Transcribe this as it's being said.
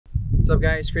What's up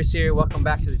guys, Chris here. Welcome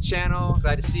back to the channel.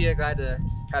 Glad to see you, glad to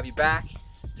have you back.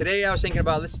 Today I was thinking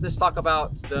about, let's talk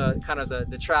about the kind of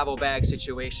the travel bag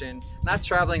situation. Not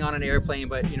traveling on an airplane,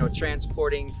 but you know,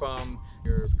 transporting from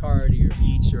your car to your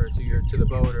beach or to the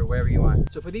boat or wherever you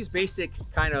want. So for these basic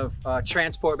kind of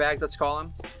transport bags, let's call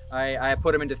them, I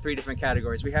put them into 3 different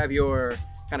categories. We have your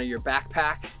kind of your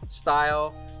backpack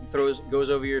style, goes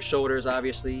over your shoulders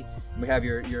obviously. We have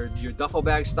your duffel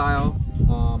bag style,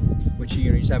 which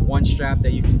you just have one strap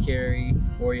that you can carry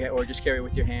or just carry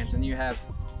with your hands. And then you have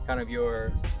kind of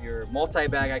your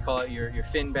multi-bag, I call it, your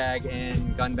fin bag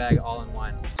and gun bag all in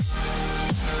one.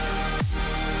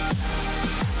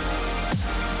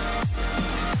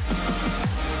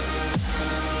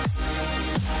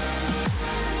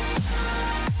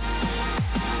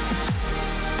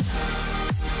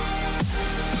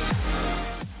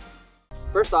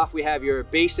 First off, we have your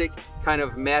basic kind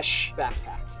of mesh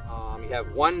backpack. You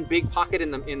have one big pocket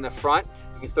in the front.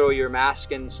 You can throw your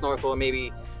mask and snorkel and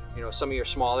maybe some of your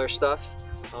smaller stuff.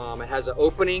 It has an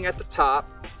opening at the top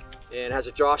and it has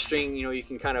a drawstring. You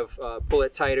can kind of pull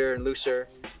it tighter and looser.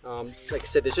 Like I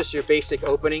said, there's just your basic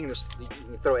opening. You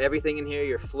can throw everything in here: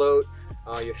 your float,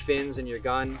 your fins, and your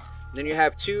gun. And then you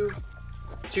have two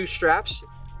straps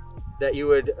that you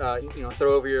would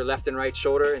throw over your left and right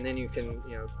shoulder, and then you can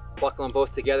buckle them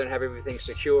both together and have everything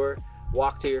secure.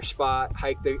 Walk to your spot,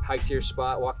 hike to your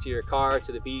spot, walk to your car,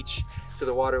 to the beach, to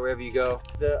the water, wherever you go.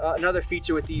 Another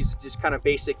feature with these just kind of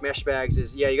basic mesh bags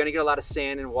is, yeah, you're gonna get a lot of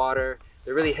sand and water.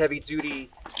 They're really heavy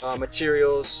duty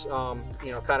materials,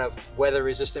 kind of weather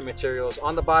resistant materials.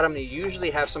 On the bottom, they usually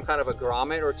have some kind of a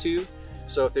grommet or two.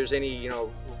 So if there's any,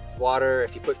 water,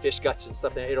 if you put fish guts and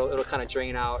stuff, then it'll kind of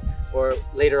drain out. Or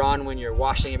later on when you're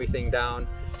washing everything down,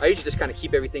 I usually just kind of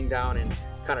keep everything down and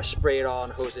kind of spray it all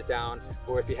and hose it down.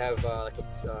 Or if you have like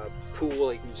a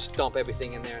pool, you can just dump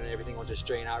everything in there and everything will just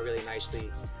drain out really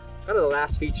nicely. Kind of the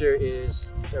last feature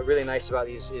is really nice about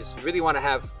these is you really want to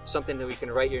have something that we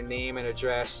can write your name and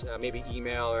address, maybe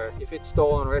email, or if it's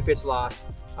stolen or if it's lost,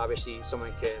 obviously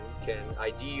someone can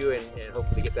ID you and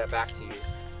hopefully get that back to you.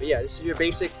 But yeah, this is your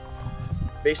basic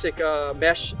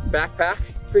mesh backpack.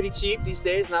 Pretty cheap these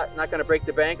days, not gonna break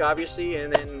the bank obviously,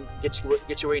 and then get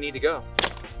you where you need to go.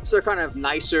 So they're kind of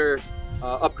nicer,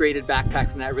 upgraded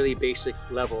backpack from that really basic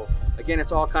level. Again,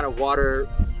 it's all kind of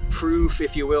waterproof,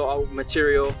 if you will, all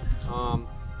material.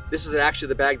 This is actually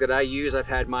the bag that I use. I've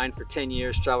had mine for 10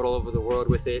 years, traveled all over the world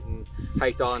with it and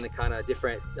hiked all in the kind of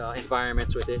different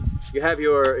environments with it. You have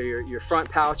your front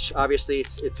pouch, obviously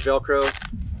it's Velcro.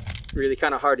 Really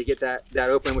kind of hard to get that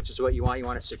open, which is what you want. You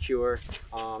want it secure.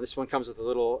 This one comes with a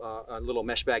little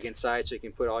mesh bag inside, so you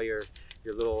can put all your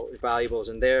little valuables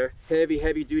in there.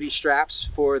 Heavy duty straps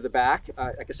for the back.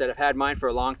 Like I said, I've had mine for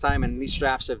a long time and these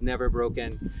straps have never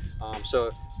broken. So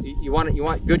you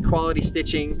want good quality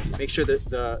stitching. Make sure that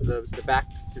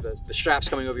the straps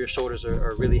coming over your shoulders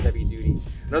are really heavy duty.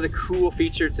 Another cool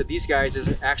feature to these guys is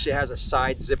it actually has a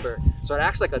side zipper, so it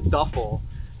acts like a duffel.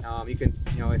 You can,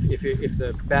 if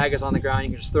the bag is on the ground, you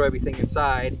can just throw everything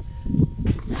inside,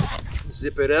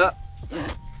 zip it up,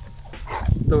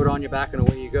 throw it on your back, and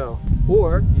away you go.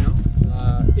 Or,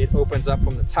 it opens up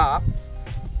from the top,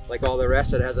 like all the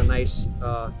rest. It has a nice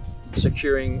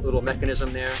securing little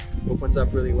mechanism there. Opens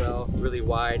up really well, really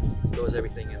wide, throws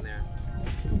everything in there.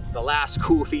 The last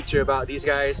cool feature about these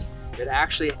guys, it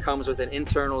actually comes with an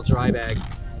internal dry bag.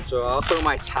 So I'll throw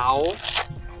my towel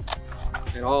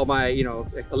and all my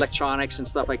electronics and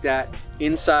stuff like that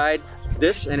inside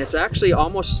this, and it's actually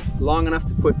almost long enough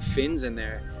to put fins in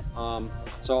there.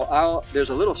 So there's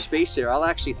a little space here. I'll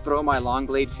actually throw my long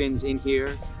blade fins in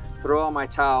here, throw all my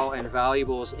towel and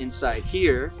valuables inside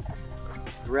here,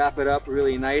 wrap it up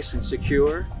really nice and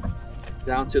secure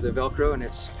down to the Velcro, and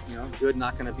it's good,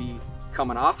 not going to be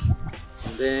coming off.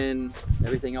 And then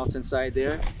everything else inside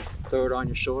there, throw it on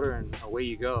your shoulder and away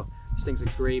you go. This thing's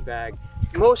a great bag.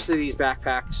 Most of these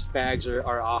bags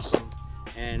are awesome,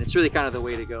 and it's really kind of the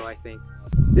way to go, I think.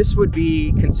 This would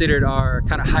be considered our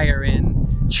kind of higher end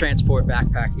transport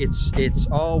backpack. It's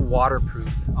all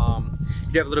waterproof.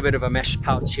 You do have a little bit of a mesh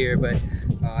pouch here, but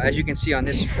as you can see on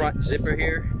this front zipper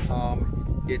here,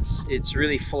 it's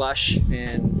really flush,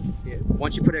 and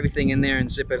once you put everything in there and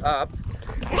zip it up,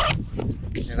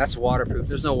 and that's waterproof.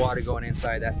 There's no water going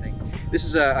inside that thing. This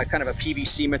is a kind of a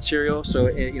PVC material, so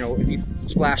if you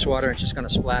splash water, it's just going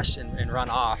to splash and run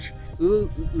off. A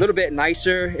little bit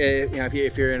nicer,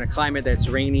 if you're in a climate that's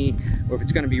rainy, or if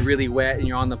it's going to be really wet and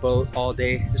you're on the boat all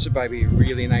day. This would probably be a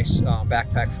really nice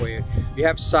backpack for you. You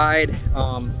have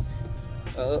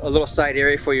a little side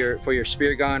area for your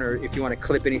spear gun, or if you want to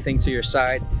clip anything to your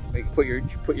side, you can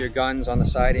put your guns on the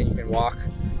side and you can walk.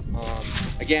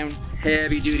 Again,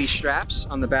 heavy duty straps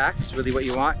on the back. It's really what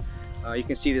you want. You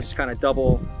can see this kind of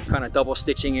double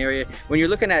stitching area. When you're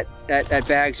looking at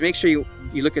bags, make sure you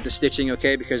look at the stitching,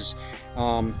 okay? Because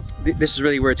this is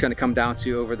really where it's going to come down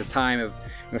to over the time of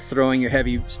throwing your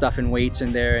heavy stuff and weights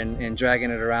in there and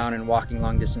dragging it around and walking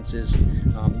long distances.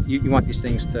 You want these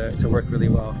things to work really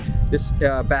well. This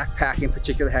backpack in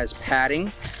particular has padding,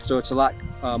 so it's a lot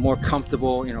more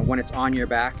comfortable, when it's on your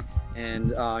back, and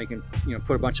you can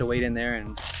put a bunch of weight in there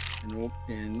and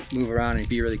move around and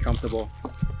be really comfortable.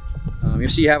 You'll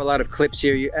see you have a lot of clips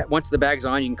here. Once the bag's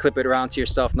on, you can clip it around to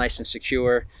yourself nice and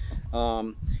secure.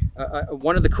 One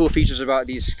of the cool features about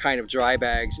these kind of dry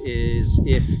bags is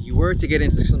if you were to get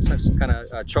into some kind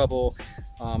of trouble,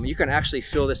 you can actually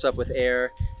fill this up with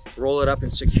air, roll it up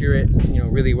and secure it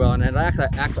really well, and it'll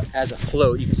act as a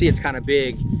float. You can see it's kind of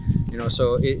big,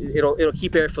 so it'll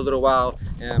keep air for a little while,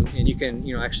 and you can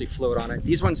actually float on it.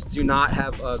 These ones do not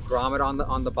have a grommet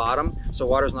on the bottom, so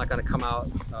water's not going to come out,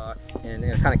 and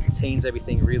it kind of contains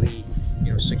everything really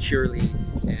securely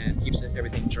and keeps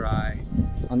everything dry.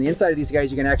 On the inside of these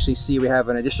guys, you can actually see we have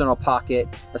an additional pocket.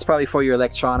 That's probably for your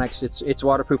electronics. It's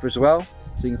waterproof as well,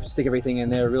 so you can stick everything in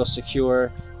there real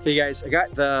secure. Okay guys, I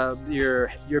got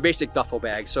your basic duffel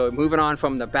bag. So moving on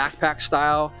from the backpack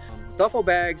style, duffel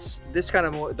bags, this kind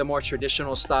of the more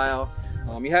traditional style.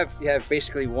 You have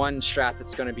basically one strap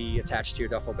that's going to be attached to your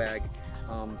duffel bag.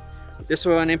 This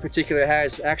one in particular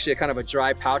has actually a kind of a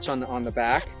dry pouch on the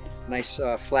back. Nice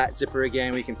flat zipper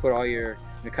again, where you can put all your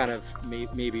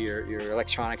maybe your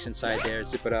electronics inside there,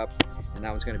 zip it up, and that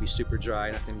one's going to be super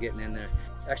dry, nothing getting in there.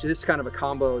 Actually, this is kind of a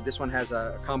combo. This one has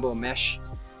a combo mesh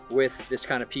with this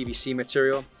kind of PVC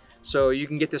material, so you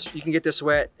can get this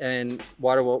wet, and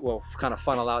water will kind of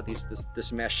funnel out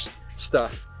this mesh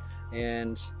stuff.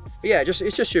 And yeah, it's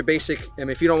just your basic.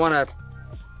 If you don't want to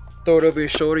throw it over your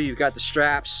shoulder, you've got the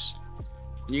straps.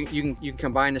 You can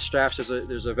combine the straps.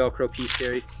 There's a Velcro piece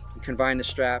here. You can combine the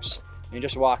straps and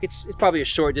just walk. It's probably a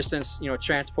short distance,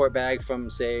 transport bag from,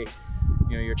 say,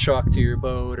 your truck to your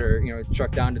boat, or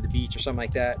truck down to the beach or something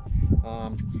like that.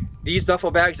 These duffel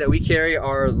bags that we carry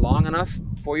are long enough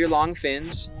for your long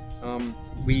fins.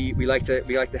 We like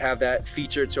to have that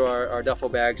feature to our duffel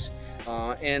bags,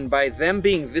 and by them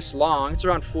being this long, it's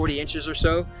around 40 inches or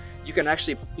so. You can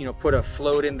actually put a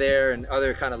float in there and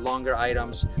other kind of longer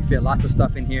items. You fit lots of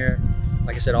stuff in here.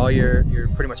 Like I said,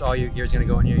 pretty much all your gear is going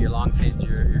to go in here. Your long fins,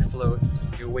 your float,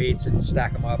 your weights, and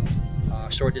stack them up.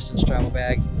 Short distance travel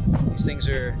bag. These things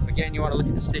are, again, you want to look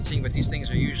at the stitching, but these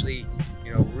things are usually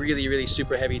really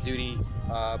super heavy duty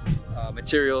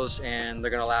materials, and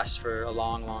they're going to last for a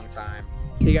long time.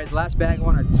 Okay guys, the last bag I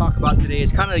want to talk about today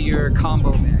is kind of your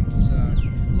combo bag. It's a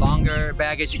longer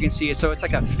bag, as you can see. So it's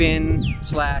like a fin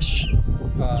slash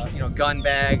gun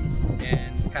bag,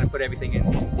 and kind of put everything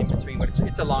in between, but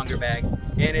it's a longer bag,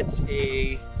 and it's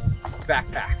a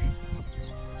backpack.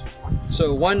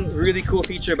 So one really cool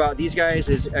feature about these guys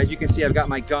is, as you can see, I've got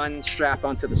my gun strapped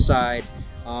onto the side.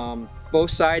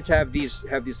 Both sides have these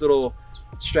little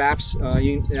straps.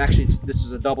 Actually, this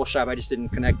is a double strap. I just didn't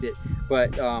connect it,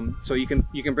 but so you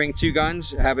can bring two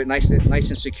guns, have it nice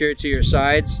and secure to your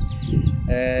sides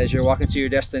as you're walking to your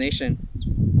destination.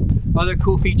 Other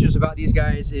cool features about these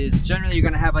guys is generally you're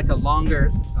going to have like a longer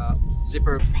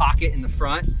zipper pocket in the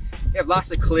front. You have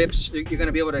lots of clips. You're going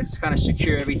to be able to kind of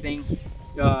secure everything.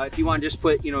 If you want to just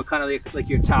put kind of like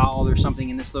your towel or something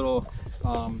in this little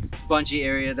bungee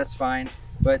area, that's fine.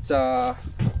 But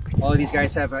all of these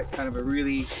guys have kind of a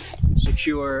really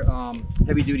secure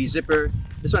heavy duty zipper.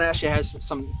 This one actually has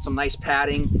some nice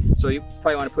padding, so you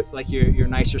probably want to put like your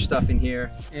nicer stuff in here.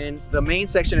 And the main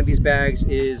section of these bags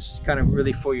is kind of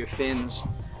really for your fins.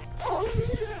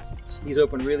 These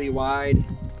open really wide,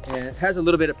 and it has a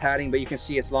little bit of padding, but you can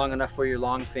see it's long enough for your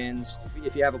long fins.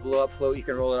 If you have a blow up float, you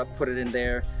can roll it up, put it in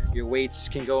there. Your weights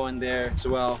can go in there as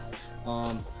well.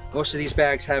 Most of these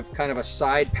bags have kind of a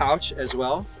side pouch as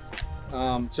well.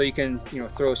 So you can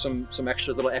throw some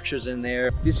little extras in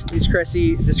there. This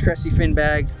Cressy fin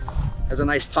bag has a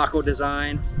nice taco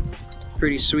design,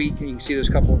 pretty sweet. You can see those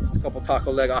couple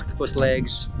octopus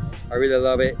legs. I really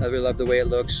love it. I really love the way it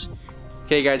looks.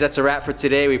 Okay guys, that's a wrap for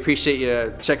today. We appreciate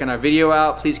you checking our video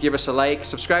out. Please give us a like,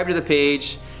 subscribe to the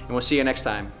page, and we'll see you next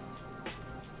time.